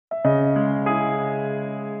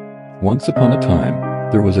Once upon a time,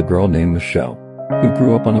 there was a girl named Michelle who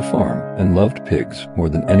grew up on a farm and loved pigs more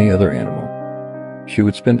than any other animal. She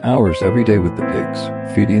would spend hours every day with the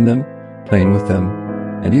pigs, feeding them, playing with them,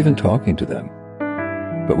 and even talking to them.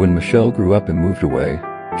 But when Michelle grew up and moved away,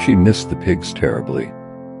 she missed the pigs terribly.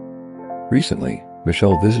 Recently,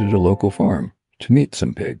 Michelle visited a local farm to meet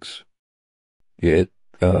some pigs. It,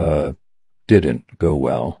 didn't go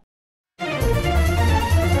well.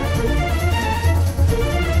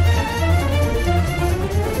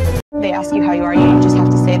 They ask you how you are, you just have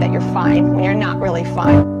to say that you're fine when you're not really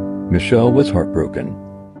fine. Michelle was heartbroken.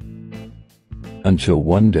 Until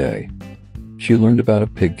one day, she learned about a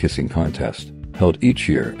pig kissing contest held each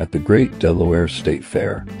year at the Great Delaware State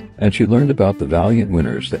Fair, and she learned about the valiant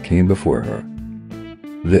winners that came before her.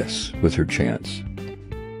 This was her chance.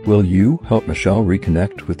 Will you help Michelle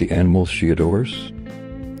reconnect with the animals she adores?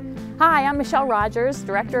 Hi, I'm Michelle Rodgers,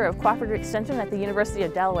 Director of Cooperative Extension at the University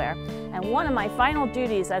of Delaware, and one of my final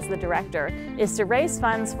duties as the Director is to raise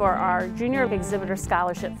funds for our Junior Exhibitor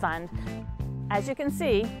Scholarship Fund. As you can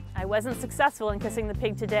see, I wasn't successful in kissing the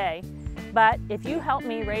pig today, but if you help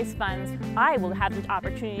me raise funds, I will have the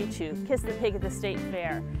opportunity to kiss the pig at the State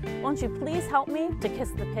Fair. Won't you please help me to kiss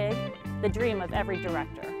the pig, the dream of every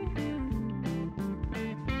director?